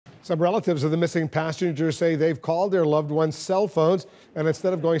Some relatives of the missing passengers say they've called their loved ones' cell phones, and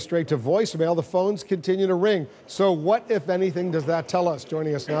instead of going straight to voicemail, the phones continue to ring. So what, if anything, does that tell us?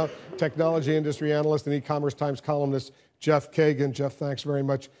 Joining us now, technology industry analyst and e-commerce Times columnist Jeff Kagan. Jeff, thanks very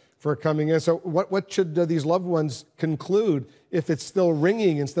much for coming in. So what should these loved ones conclude if it's still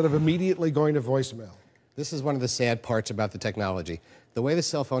ringing instead of immediately going to voicemail? This is one of the sad parts about the technology. The way the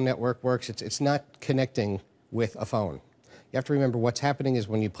cell phone network works, it's not connecting with a phone. You have to remember what's happening is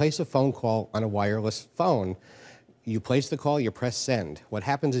when you place a phone call on a wireless phone, you place the call, you press send. What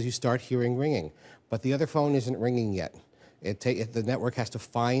happens is you start hearing ringing, but the other phone isn't ringing yet. The network has to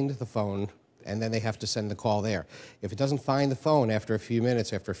find the phone, and then they have to send the call there. If it doesn't find the phone after a few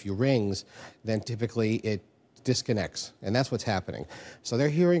minutes, after a few rings, then typically it disconnects, and that's what's happening. So they're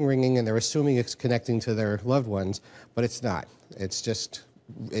hearing ringing, and they're assuming it's connecting to their loved ones, but it's not. It's just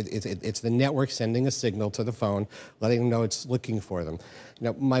it's the network sending a signal to the phone, letting them know it's looking for them. You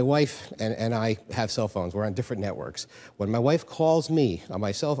know, my wife and I have cell phones. We're on different networks. When my wife calls me on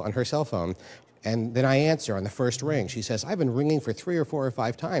her cell phone, and then I answer on the first ring, she says, "I've been ringing for 3 or 4 or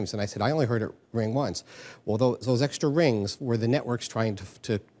 5 times." And I said, "I only heard it ring once." Well, those extra rings were the networks trying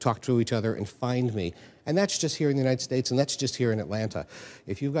to talk to each other and find me. And that's just here in the United States, and that's just here in Atlanta.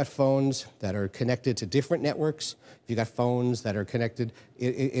 If you've got phones that are connected to different networks, if you've got phones that are connected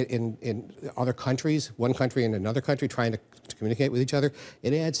in other countries, one country and another country trying to communicate with each other,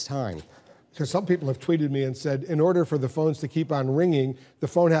 it adds time. Because some people have tweeted me and said, in order for the phones to keep on ringing, the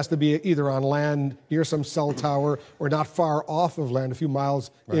phone has to be either on land near some cell tower or not far off of land, a few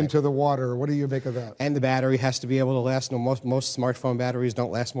miles into the water. What do you make of that? And the battery has to be able to last. No, most smartphone batteries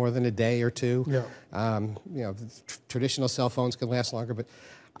don't last more than a day or two. Yeah. You know, traditional cell phones can last longer, but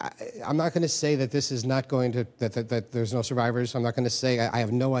I'm not going to say that this is not going to, that there's no survivors. I'm not going to say, I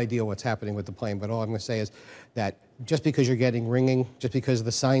have no idea what's happening with the plane, but all I'm going to say is that just because you're getting ringing, just because of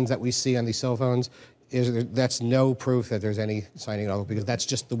the signs that we see on these cell phones, that's no proof that there's any signing at all, because that's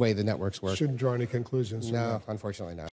just the way the networks work. Shouldn't draw any conclusions from that. No, unfortunately not.